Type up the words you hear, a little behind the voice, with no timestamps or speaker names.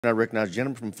I recognize the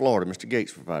gentleman from Florida, Mr.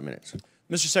 Gates, for 5 minutes.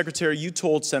 Mr. Secretary, you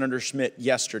told Senator Schmidt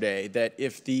yesterday that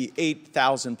if the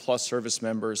 8,000 plus service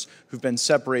members who've been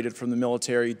separated from the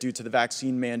military due to the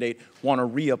vaccine mandate want to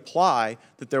reapply,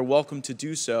 that they're welcome to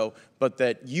do so, but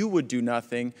that you would do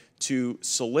nothing to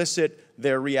solicit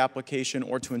their reapplication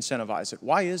or to incentivize it.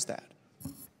 Why is that?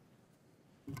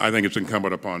 I think it's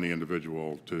incumbent upon the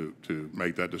individual to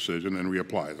make that decision and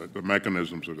reapply. The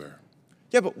mechanisms are there.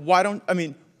 Yeah, but why don't, I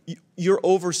mean, you're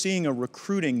overseeing a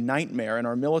recruiting nightmare in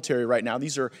our military right now.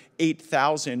 These are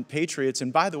 8,000 patriots.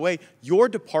 And by the way, your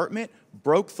department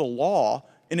broke the law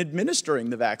in administering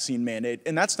the vaccine mandate.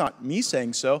 And that's not me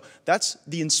saying so. That's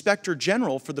the Inspector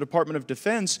General for the Department of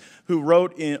Defense who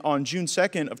wrote on June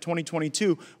 2nd of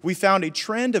 2022, we found a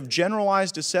trend of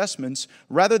generalized assessments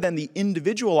rather than the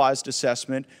individualized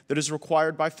assessment that is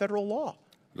required by federal law.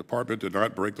 The department did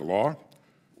not break the law.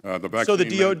 So the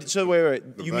DOD, so wait,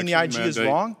 you mean the IG is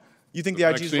wrong? You think the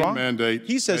IG is wrong? Mandate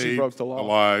he says he broke the law. The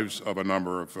lives of a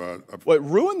number of well, it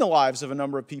ruined the lives of a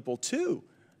number of people too.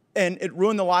 And it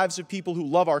ruined the lives of people who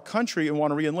love our country and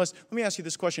want to re-enlist. Let me ask you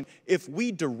this question. If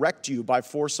we direct you by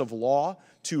force of law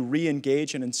to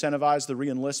re-engage and incentivize the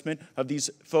re-enlistment of these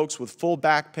folks with full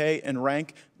back pay and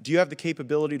rank, do you have the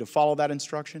capability to follow that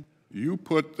instruction? You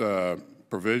put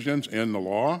provisions in the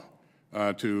law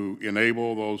to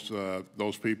enable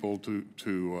those people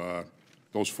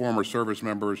those former service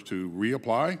members to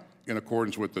reapply in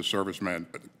accordance with the service.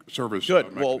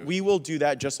 Good. Well, we will do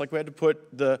that just like we had to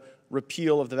put the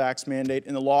repeal of the vax mandate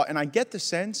in the law. And I get the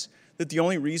sense that the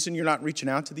only reason you're not reaching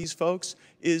out to these folks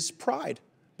is pride,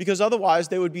 because otherwise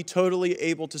they would be totally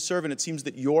able to serve. And it seems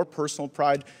that your personal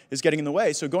pride is getting in the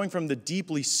way. So going from the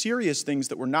deeply serious things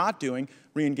that we're not doing,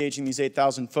 re-engaging these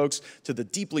 8,000 folks, to the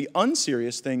deeply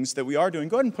unserious things that we are doing,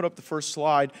 go ahead and put up the first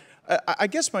slide. I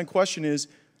guess my question is,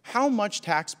 how much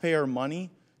taxpayer money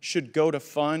should go to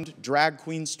fund drag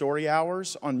queen story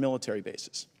hours on military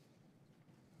bases?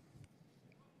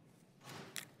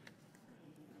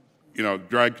 You know,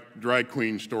 drag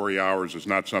queen story hours is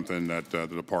not something that the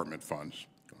department funds.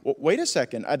 Well, wait a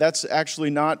second. That's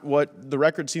actually not what the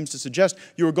record seems to suggest.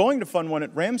 You were going to fund one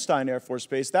at Ramstein Air Force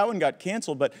Base. That one got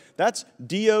canceled, but that's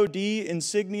DOD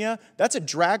insignia. That's a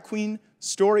drag queen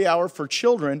story hour for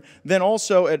children. Then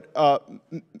also at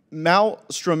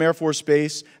Malmstrom Air Force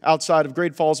Base outside of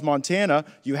Great Falls, Montana,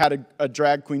 you had a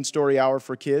drag queen story hour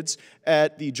for kids.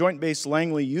 At the Joint Base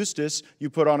Langley Eustis, you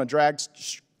put on a drag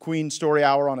queen story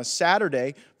hour on a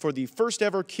Saturday for the first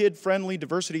ever kid-friendly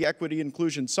diversity, equity,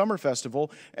 inclusion summer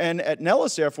festival. And at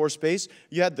Nellis Air Force Base,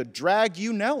 you had the Drag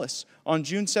You Nellis on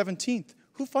June 17th.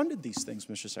 Who funded these things,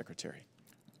 Mr. Secretary?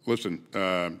 Listen,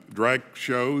 drag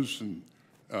shows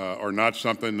are not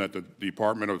something that the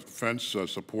Department of Defense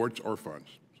supports or funds.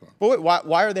 So. But wait,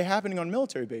 why are they happening on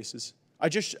military bases? I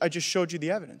just showed you the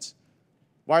evidence.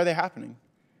 Why are they happening?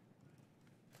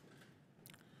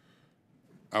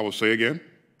 I will say again,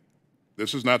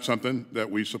 this is not something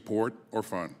that we support or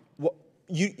fund. Well,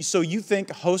 so you think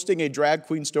hosting a drag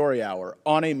queen story hour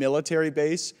on a military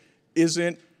base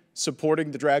isn't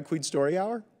supporting the drag queen story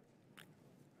hour?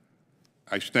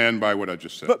 I stand by what I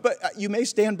just said. But you may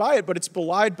stand by it, but it's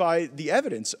belied by the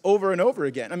evidence over and over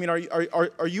again. I mean,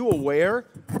 are you aware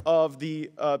of the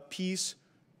piece,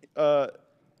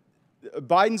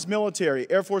 Biden's military,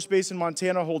 Air Force Base in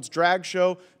Montana holds drag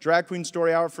show, drag queen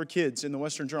story hour for kids in the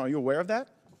Western Journal. Are you aware of that?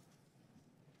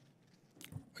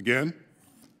 Again,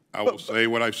 I will say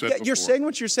what I've said before. You're saying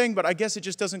what you're saying, but I guess it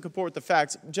just doesn't comport with the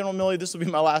facts. General Milley, this will be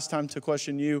my last time to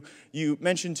question you. You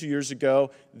mentioned 2 years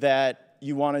ago that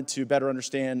you wanted to better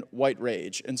understand white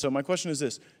rage. And so my question is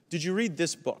this. Did you read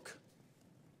this book?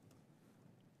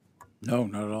 No,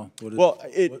 not at all.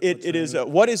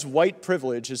 What is White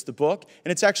Privilege is the book,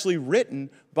 and it's actually written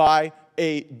by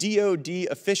a DOD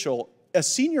official, a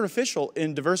senior official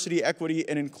in diversity, equity,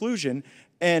 and inclusion,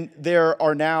 and there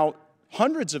are now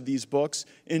hundreds of these books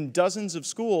in dozens of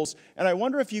schools, and I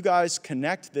wonder if you guys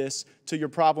connect this to your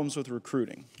problems with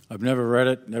recruiting. I've never read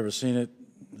it, never seen it.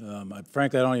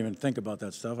 Frankly, I don't even think about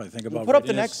that stuff. I think about go ahead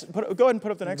and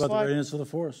put up the next slide. About the readiness of the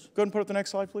force. Go ahead and put up the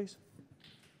next slide, please.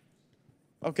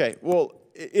 Okay, well,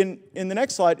 in the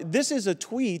next slide, this is a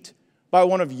tweet by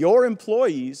one of your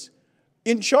employees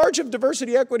in charge of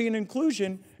diversity, equity, and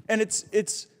inclusion, and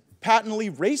it's patently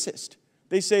racist.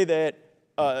 They say that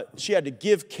she had to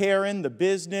give Karen the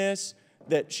business,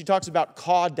 that she talks about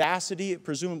caudacity,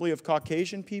 presumably of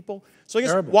Caucasian people. So I guess,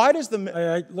 terrible. Why does the...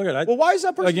 well, why is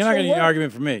that person you're not getting so an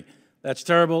argument from me. That's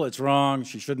terrible. It's wrong.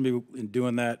 She shouldn't be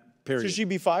doing that, period. Should she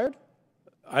be fired?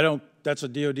 That's a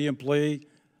DOD employee,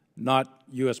 not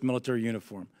U.S. military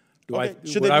uniform.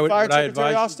 Should they be fired,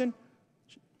 Secretary Austin?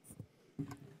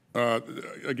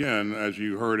 Again, as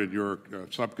you heard in your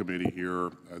subcommittee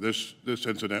here, this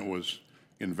incident was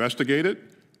investigated,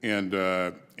 and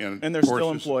And they're of course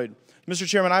still this- employed. Mr.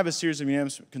 Chairman, I have a series of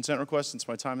unanimous consent requests since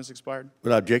my time has expired.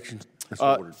 Without objection,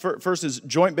 so ordered. First is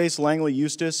Joint Base Langley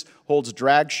Eustis holds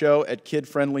drag show at Kid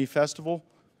Friendly Festival.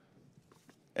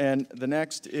 And the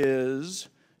next is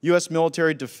U.S.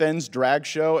 military defends drag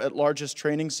show at largest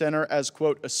training center as,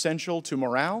 quote, essential to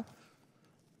morale.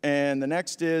 And the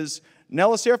next is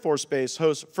Nellis Air Force Base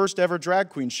hosts first ever drag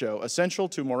queen show, essential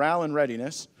to morale and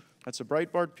readiness. That's a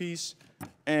Breitbart piece.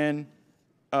 And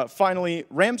finally,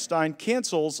 Ramstein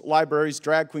cancels library's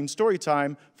drag queen story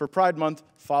time for Pride Month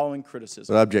following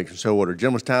criticism. Without objection, so ordered.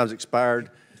 Gentleman's time has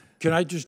expired. Can I just